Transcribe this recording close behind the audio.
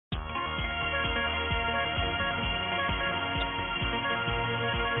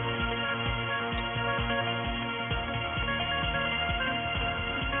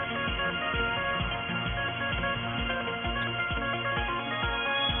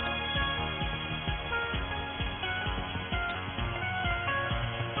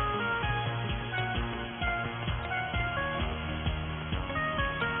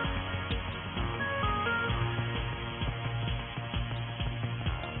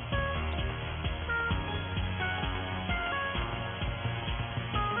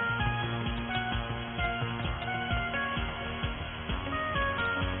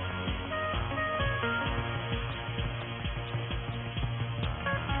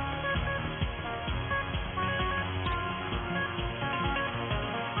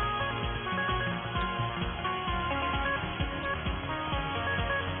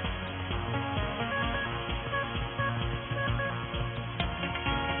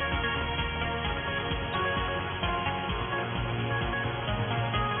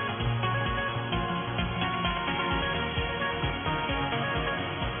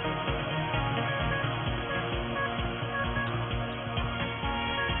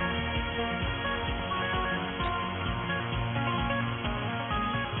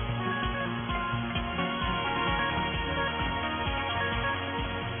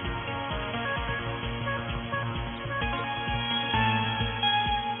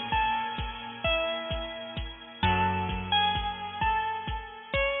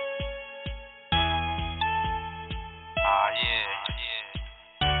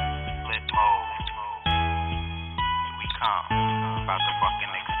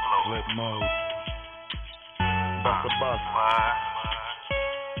Flip mode. Bust a bus.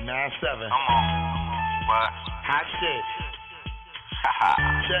 9-7. Come on. What? Hot shit.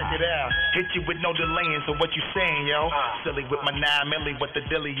 Check it out. Hit you with no delaying, so what you saying, yo? Silly with my 9 milli with the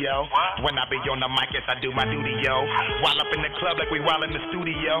dilly, yo. When I be on the mic, yes, I do my duty, yo. While up in the club like we while in the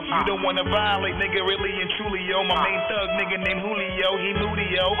studio. You don't wanna violate, nigga, really and truly, yo. My main thug nigga named Julio, he moody,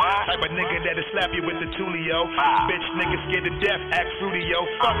 yo. Type of nigga that'll slap you with the tulio. Bitch, nigga scared to death, act fruity, yo.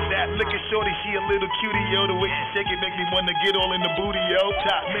 Fuck that, look at shorty, she a little cutie, yo. The way she shake it make me wanna get all in the booty, yo.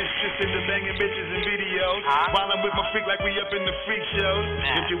 Top mistress in the banging bitches and videos. While I'm with my freak like we up in the freak shows.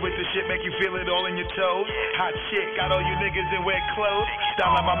 If you with the shit, make you feel it all in your toes. Hot shit, got all you niggas in wet clothes.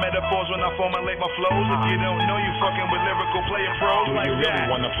 Styling my metaphors when I formulate my flows. If you don't know, you fucking with lyrical player pros like that. Do you really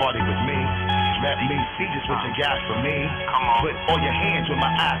wanna party with me? Let me see just what you got for me. Put all your hands where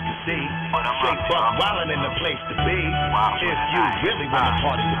my eyes can see. Straight buck wildin' in the place to be. If you really wanna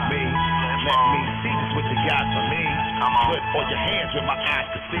party with me, let me see just what you got for me. Put all your hands where my eyes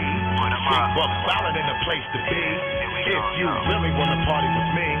can see. Straight buck wildin' in the place to be. If you really wanna party with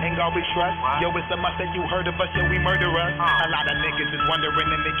me, ain't God we trust. Yo, it's a must that you heard of us, yo, we murder us. A lot of niggas is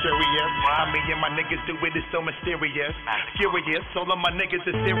wondering and they curious. How me and my niggas do it is so mysterious. Furious, all of my niggas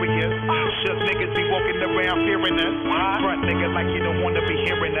is serious. Shook niggas be walking around fearing us. Front nigga like you don't wanna be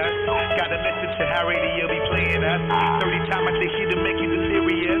hearing us. Gotta listen to how radio be playing us. 30 times I think shit to make you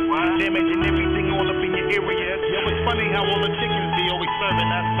delirious. Damaging everything all up in your areas. Yo, it's funny how all the chickens be always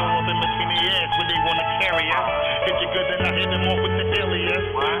serving us. All in between the ass when they wanna carry us. If you're good, then I hit them off with the alias.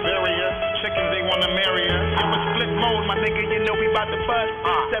 Various chickens, they wanna marry us. Yo, it's flip mode, my nigga, you know we bout to bust.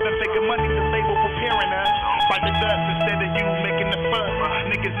 7-figure money, the label preparing us. Fight the dust instead of you making the fuss.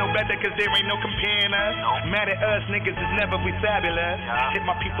 Niggas know better cause there ain't no comparing us. Mad at us, niggas is never be fabulous. Hit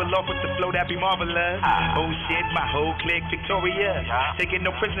my people off with the flow, that be marvelous. Oh shit, my whole clique victorious. Taking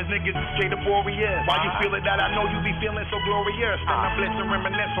no prisoners, niggas is straight up warriors. Why you feeling that? I know you be feeling so glorious. Then I bless and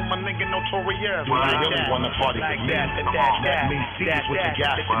reminisce from my nigga notorious. Do you really wanna party with me? Let me see just what you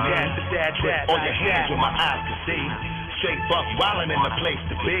got for me. Put all your hands where my eyes can see. Straight buck wildin' in the place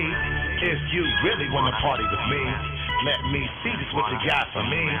to be. If you really wanna party with me, let me see just what you got for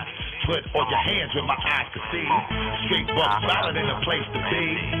me. Put all your hands where my eyes can see. Straight buck wildin' in the place to be.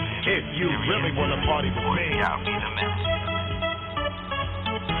 If you really wanna party with me.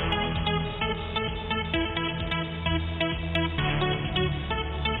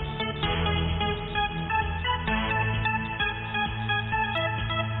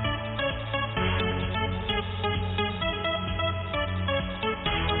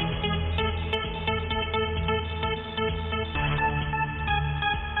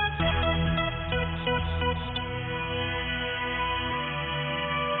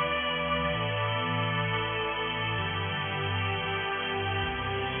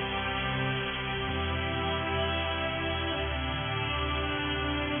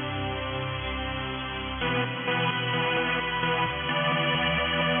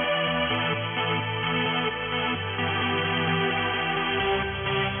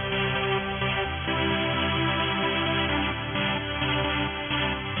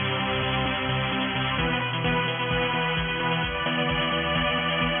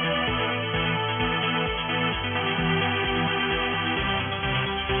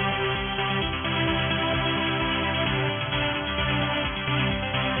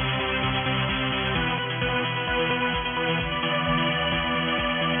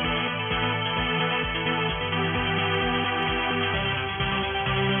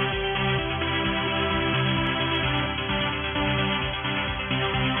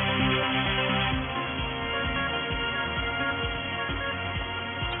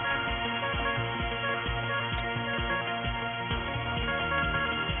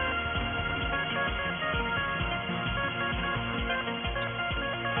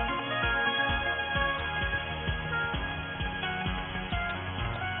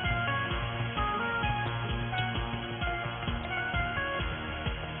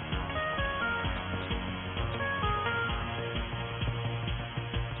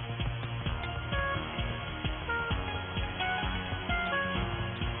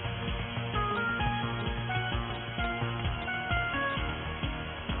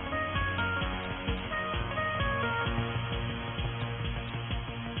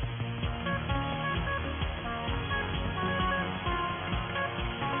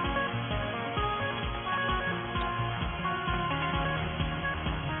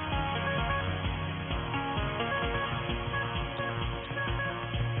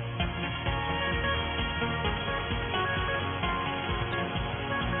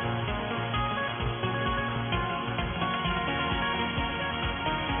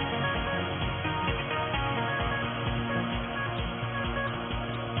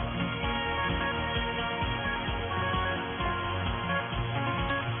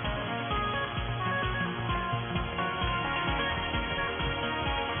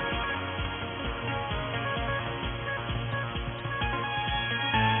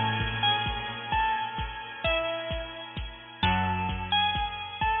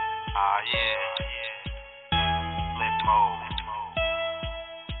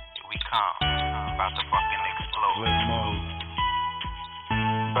 come. About to fucking explode. Flip mode.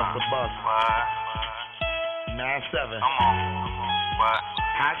 Bust a bus. What? 9-7. I'm on. What?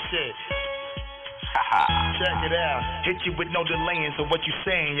 Hot shit. Check it out. Hit you with no delaying, so what you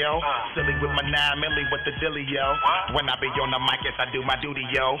saying, yo? Silly with my 9 milli with the dilly, yo. When I be on the mic, yes, I do my duty,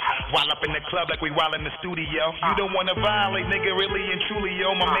 yo. While up in the club like we while in the studio. You don't wanna violate, nigga, really and truly,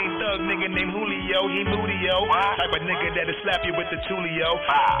 yo. My main thug, nigga named Julio, he moody, yo. Type of nigga that'll slap you with the tulio.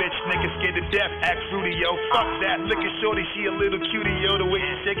 Bitch, nigga scared to death, act fruity, yo. Fuck that, look at shorty, she a little cutie, yo. The way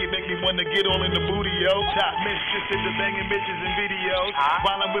she shake it make me wanna get all in the booty, yo. Top mistress is the banging bitches in videos.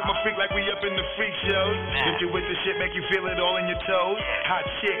 While I'm with my freak like we up in the freak shows. If you with the shit, make you feel it all in your toes. Hot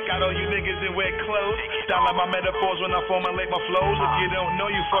shit, got all you niggas in wet clothes. Style out my metaphors when I formulate my flows. If you don't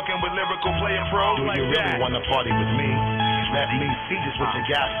know, you fucking with lyrical player pros. Do like you really wanna party with me? Let me see just what you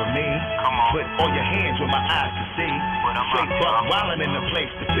got for me. Put all your hands where my eyes can see. Straight buck wildin' in the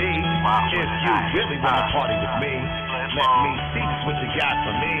place to be. If you really wanna party with me, let me see just what you got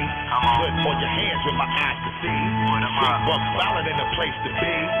for me. Put all your hands where my eyes can see. Straight buck wildin' in the place to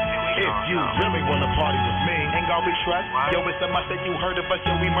be. If you really wanna party with me, ain't gonna be trust. Yo, it's a must that you heard of us,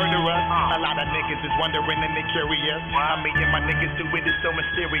 yo, we murder us. A lot of niggas is wondering and they curious. I mean, and my niggas do it, it's so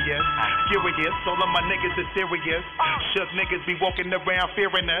mysterious. Furious, all of my niggas is serious. Shook niggas be walking around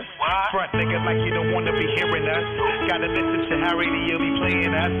fearing us. Front nigga like you don't wanna be hearing us. Gotta listen to how radio be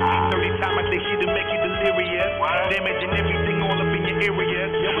playing us. 30 times I think she to make you delirious. Damaging everything all up in your areas.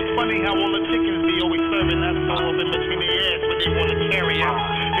 Yo, it's funny how all the chickens be always serving us. All in between their ears when they wanna carry us.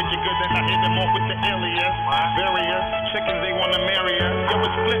 Hit you good, then I hit them off with the alias. Various chickens, they wanna marry us. Yo,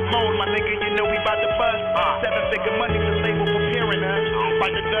 it's flip mode, my nigga, you know we bout to bust. 7-figure money, the label preparing us.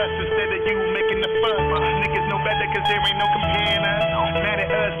 Bite the dust instead of you making the fuss. Niggas know better cause there ain't no comparing us. Mad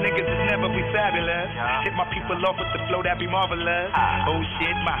at us, niggas is never be fabulous. Hit my people off with the flow, that be marvelous. Oh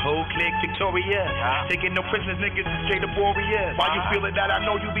shit, my whole clique victorious. Taking no prisoners, niggas is straight up warriors. Why you feeling that? I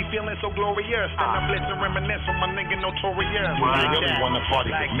know you be feeling so glorious. Then I'm blessed and reminisce from my nigga notorious. You really wanna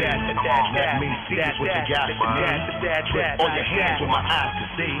party with me? Let me see just what you got for me. Put all your hands where my eyes can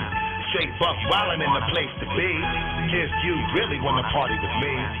see. Straight buck wildin' in the place to be. If you really wanna party with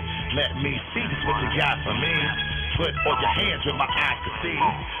me, let me see just what you got for me. Put all your hands where my eyes can see.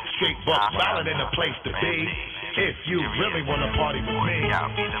 Straight buck wildin' in the place to be. If you really wanna party with me,